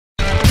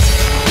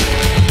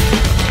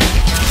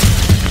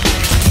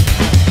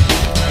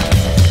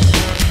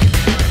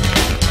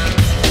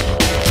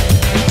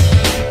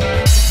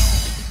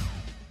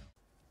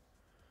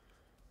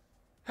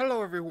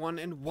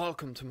everyone and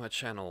welcome to my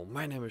channel.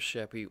 My name is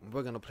Shappy.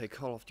 We're gonna play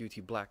Call of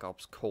Duty Black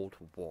Ops Cold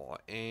War,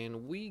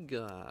 and we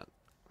got,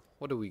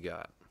 what do we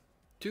got?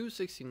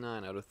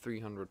 269 out of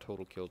 300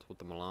 total kills with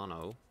the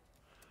Milano,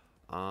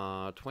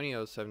 20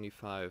 out of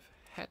 75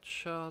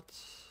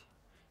 headshots,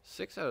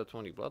 6 out of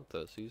 20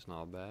 bloodthirsties,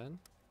 not bad,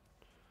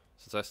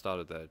 since I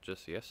started that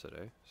just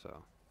yesterday.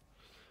 So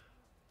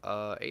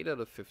 8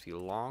 out of 50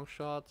 long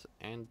shots,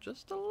 and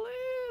just a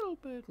little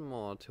bit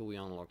more till we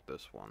unlock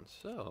this one.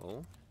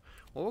 So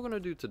what we're gonna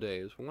do today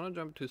is we're gonna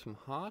jump to some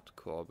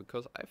hardcore,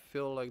 because I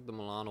feel like the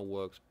Milano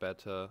works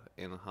better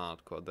in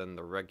hardcore than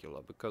the regular,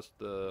 because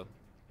the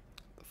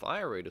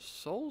fire rate is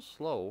so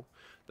slow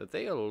that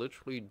they are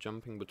literally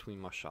jumping between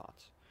my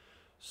shots.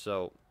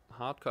 So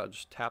hardcore, I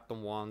just tap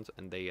them once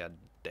and they are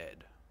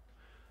dead.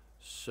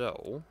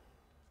 So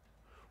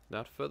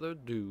without further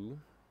ado,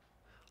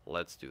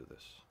 let's do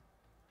this.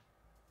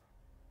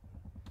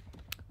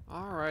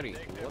 Alrighty,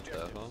 what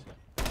the hell?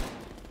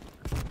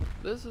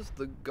 This is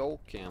the gold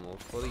camo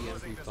for the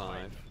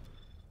MP5.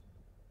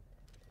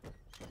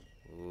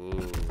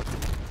 Ooh.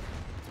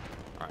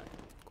 Alright,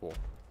 cool.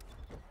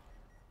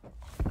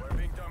 We're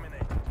being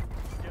dominated.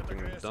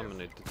 Being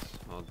dominated.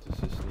 Oh, this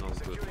is no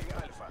good.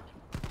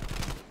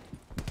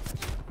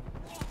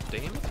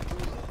 Damn it.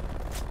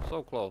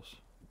 So close.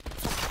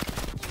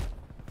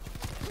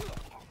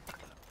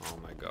 Oh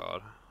my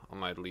god. I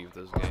might leave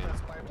this game.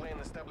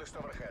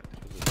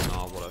 This is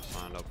not what I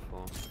signed up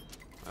for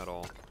at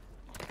all.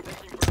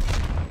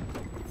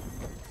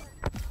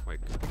 Wait,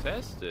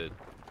 contested?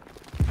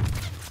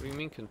 What do you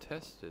mean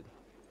contested?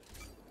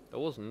 There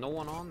was no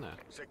one on that.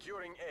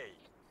 Securing A.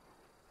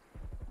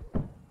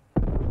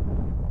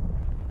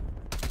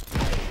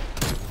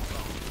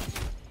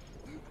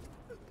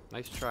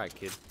 Nice try,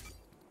 kid.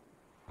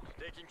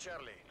 Taking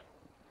Charlie.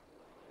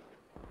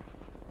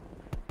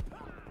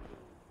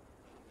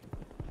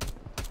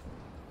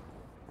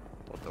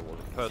 Thought there was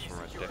a person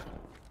right there.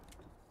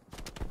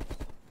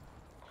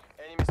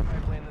 Enemy spy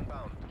plane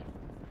inbound.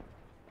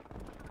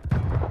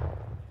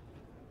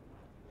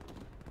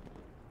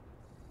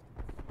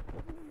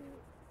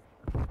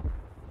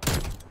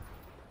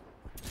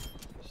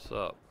 What's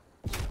up?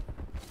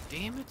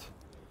 Damn it!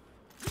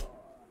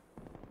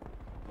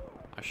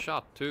 I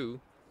shot two.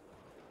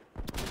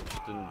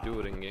 Just didn't do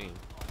it in game.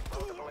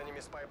 Multiple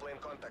enemy spy plane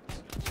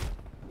contacts.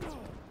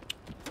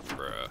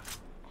 Bruh.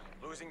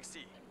 Losing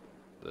C.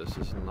 This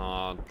is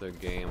not the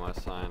game I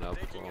signed up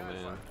for,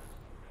 man.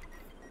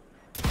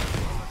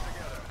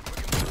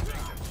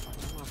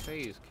 My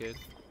face, kid.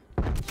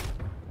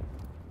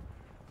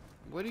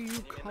 Where do you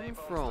come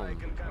from?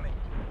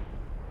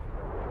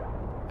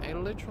 I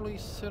literally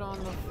sit on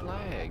the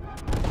flag.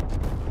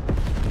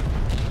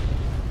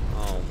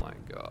 Oh my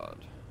god.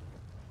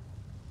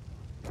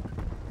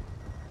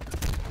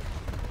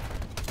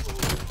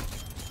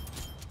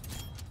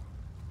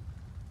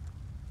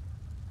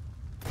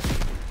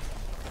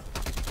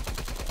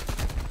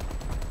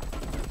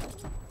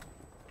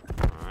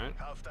 Alright.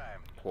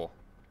 Cool.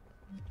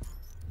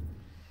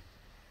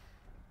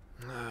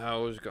 I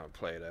was gonna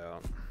play it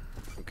out.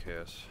 Who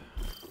cares?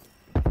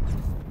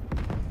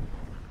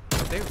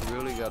 But they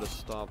really gotta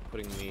stop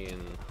putting me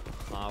in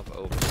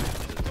half-over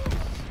matches.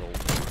 So,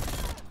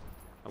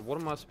 and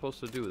what am I supposed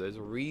to do? There's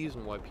a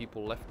reason why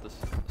people left this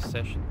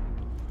session.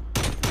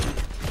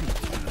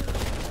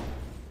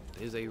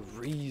 There's a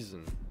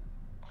reason.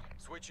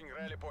 Switching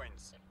rally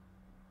points.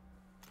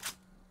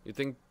 You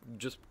think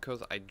just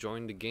because I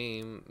joined the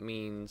game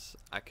means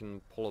I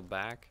can pull it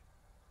back?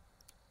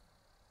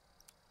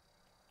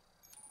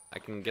 I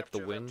can get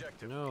the win?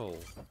 No.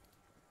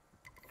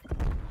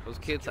 Those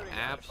kids are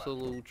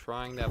absolute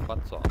trying their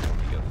butts off on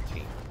the other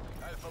team.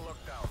 Alpha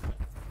lockdown.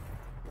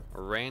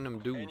 A random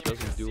dude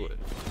doesn't do it.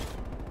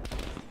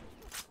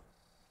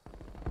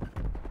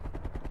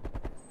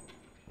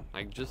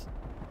 Like, just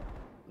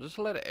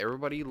let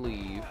everybody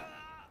leave.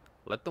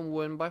 Let them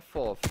win by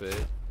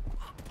forfeit.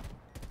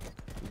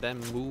 Then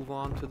move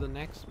on to the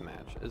next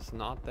match. It's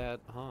not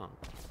that hard.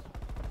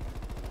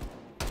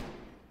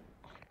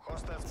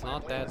 It's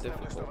not that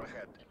difficult.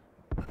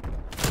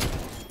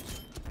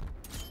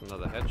 It's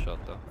another headshot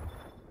though.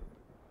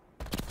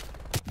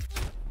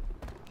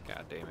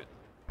 God damn it.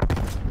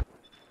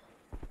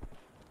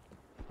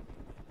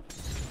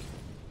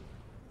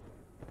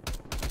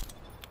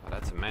 Oh,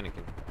 that's a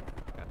mannequin.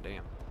 God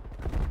damn.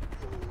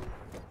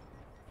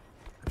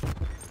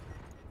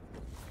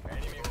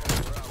 Enemy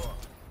Bravo.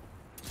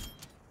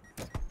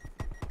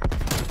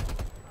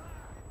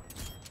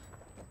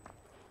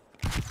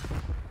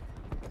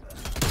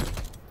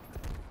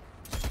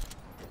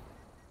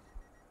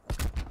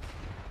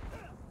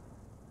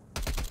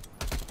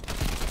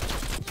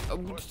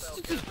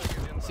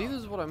 See, this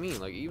is what I mean.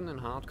 Like, even in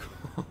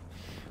hardcore,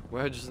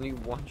 where I just need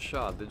one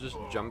shot, they're just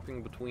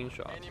jumping between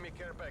shots. Enemy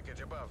care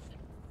package above.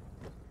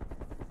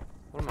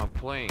 What am I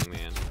playing,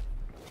 man?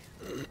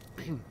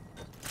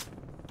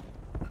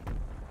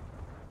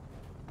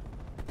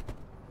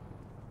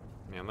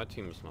 Yeah, my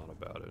team is not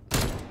about it.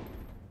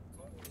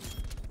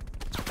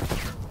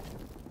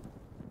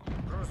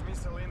 Cruise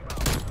missile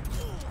inbound.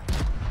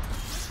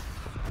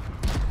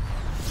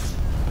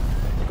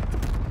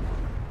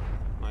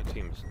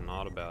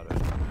 not about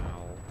it.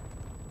 Ow.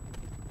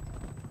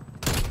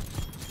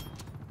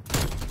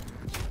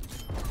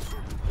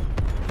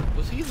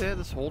 Was he there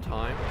this whole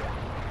time?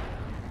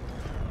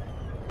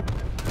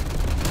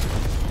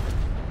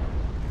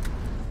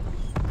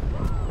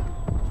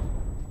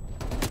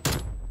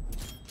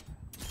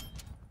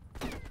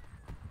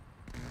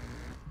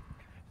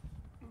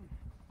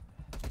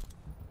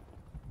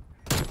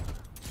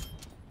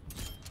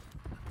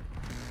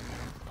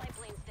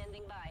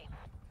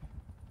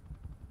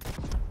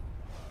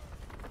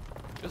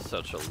 You're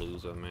such a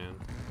loser, man.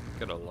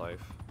 Get a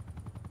life.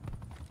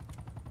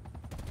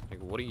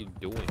 Like, what are you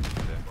doing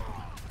there?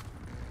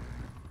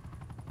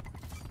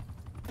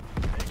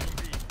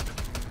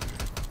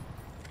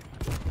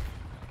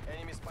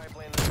 Enemy spy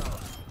plane down.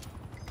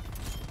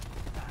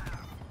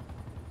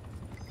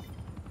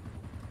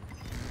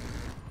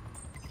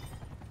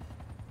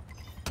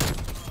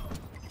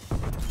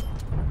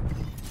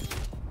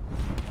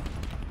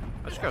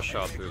 I just got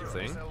shot through the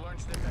thing. Missile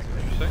launch detected.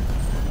 Interesting.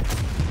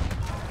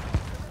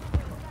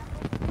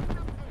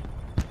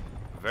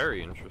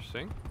 Very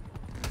interesting.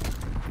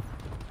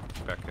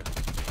 Becca.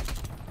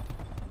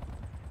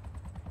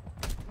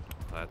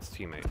 That's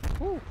teammate.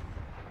 Woo.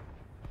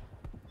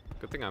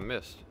 Good thing I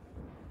missed.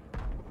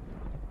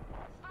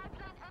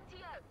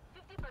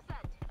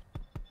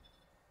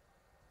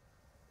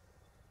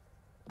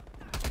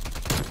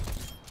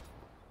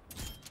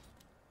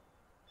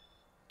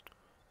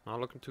 Not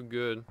looking too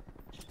good.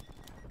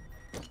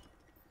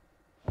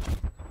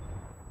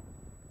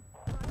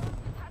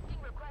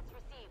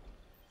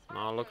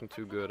 Not looking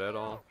too good at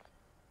all.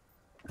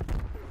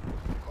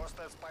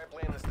 Hostile spy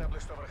plane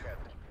established overhead.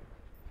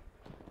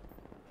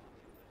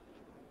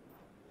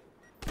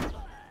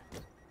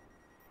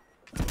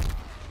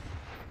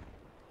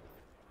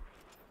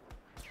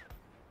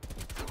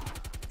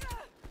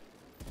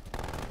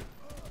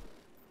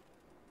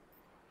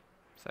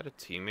 Is that a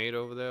teammate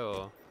over there,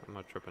 or am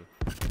I tripping?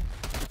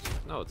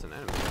 No, it's an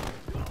enemy.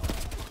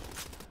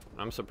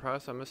 I'm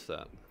surprised I missed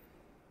that.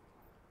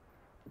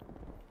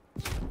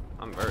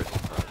 I'm very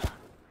surprised.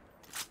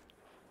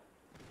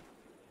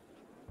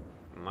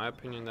 In my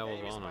opinion, that was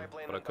on him,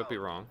 but I could be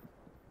wrong.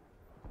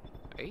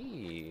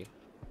 Hey.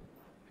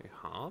 Hey,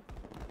 Hop.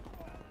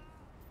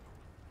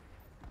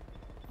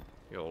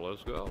 Yo,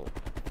 let's go.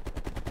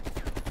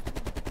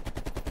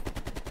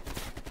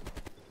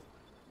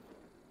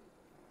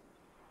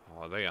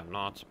 Oh, they are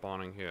not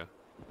spawning here.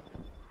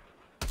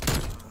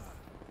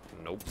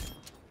 Nope.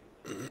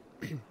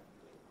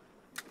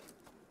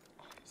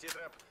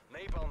 C-trap,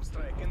 napalm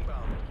strike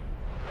inbound.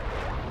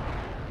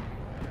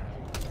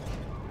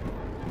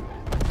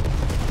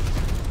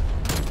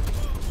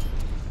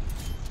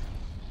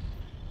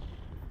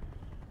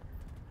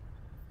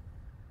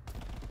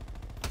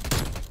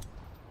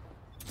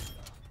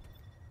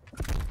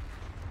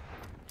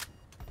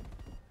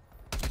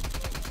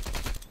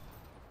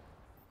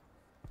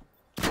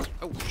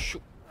 Oh,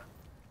 shoot.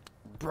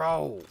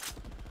 Bro.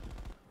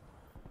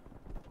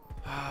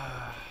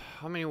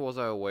 How many was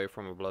I away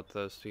from a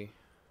bloodthirsty?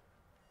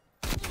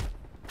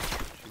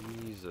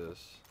 Jesus.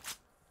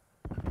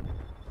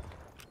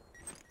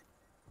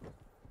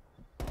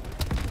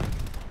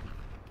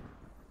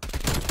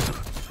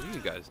 What are you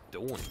guys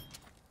doing?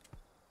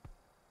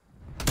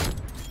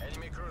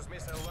 Enemy cruise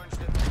missile launch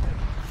detected.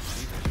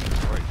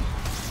 Jesus Christ.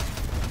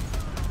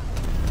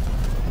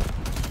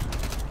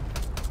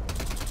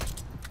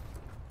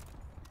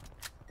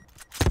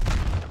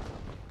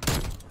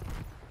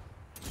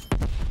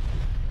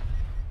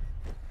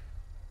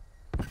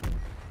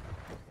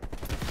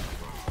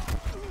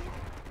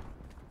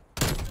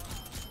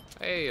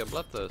 Hey, a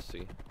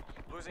bloodthirsty.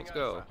 Losing Let's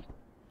go. Alpha.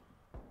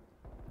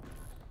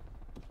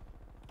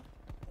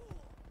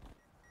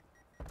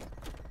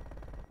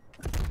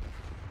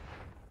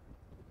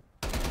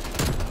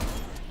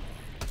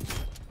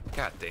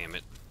 God damn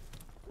it.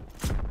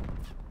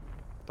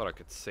 Thought I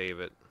could save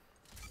it.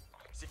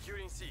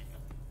 Securing C.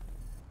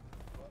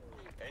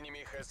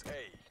 Enemy has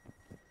A.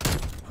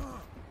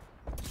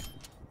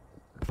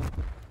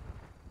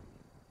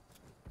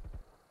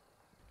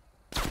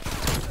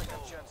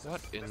 Second chances.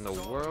 What in This the is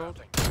all or world?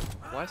 nothing.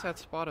 Why is that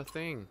spot a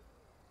thing?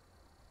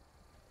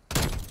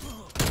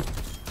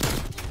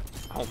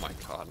 Oh my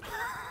god.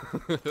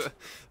 That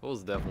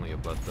was definitely a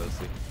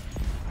bloodthirsty.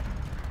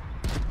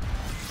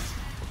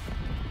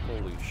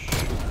 Holy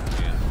shit,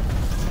 man.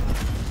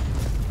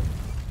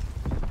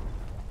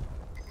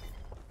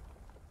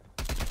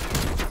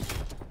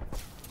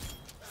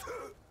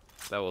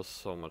 That was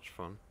so much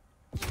fun.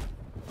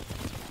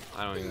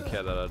 I don't even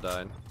care that I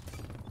died.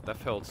 That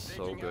felt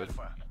so Taking good.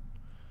 Alpha.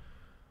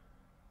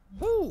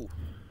 Woo!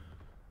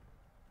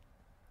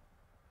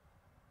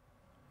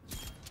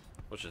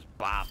 Which is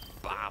bop,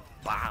 bop,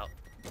 bop.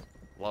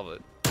 Love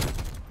it.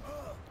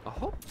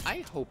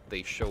 I hope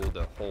they show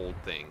the whole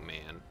thing,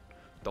 man.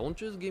 Don't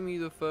just give me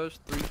the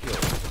first 3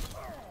 kills.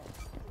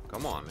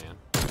 Come on, man.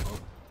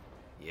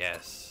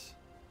 Yes.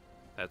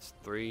 That's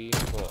 3,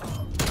 4,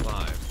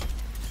 5,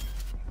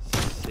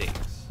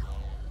 6.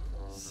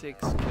 6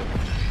 kills.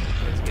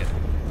 Let's get it.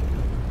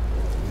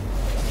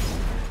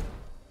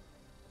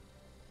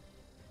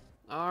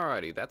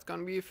 Alrighty, that's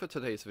gonna be it for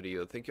today's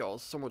video. Thank you all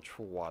so much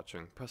for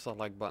watching. Press that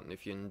like button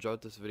if you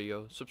enjoyed this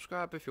video.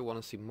 Subscribe if you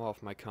want to see more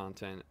of my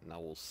content. And I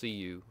will see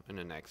you in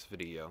the next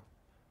video.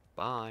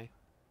 Bye.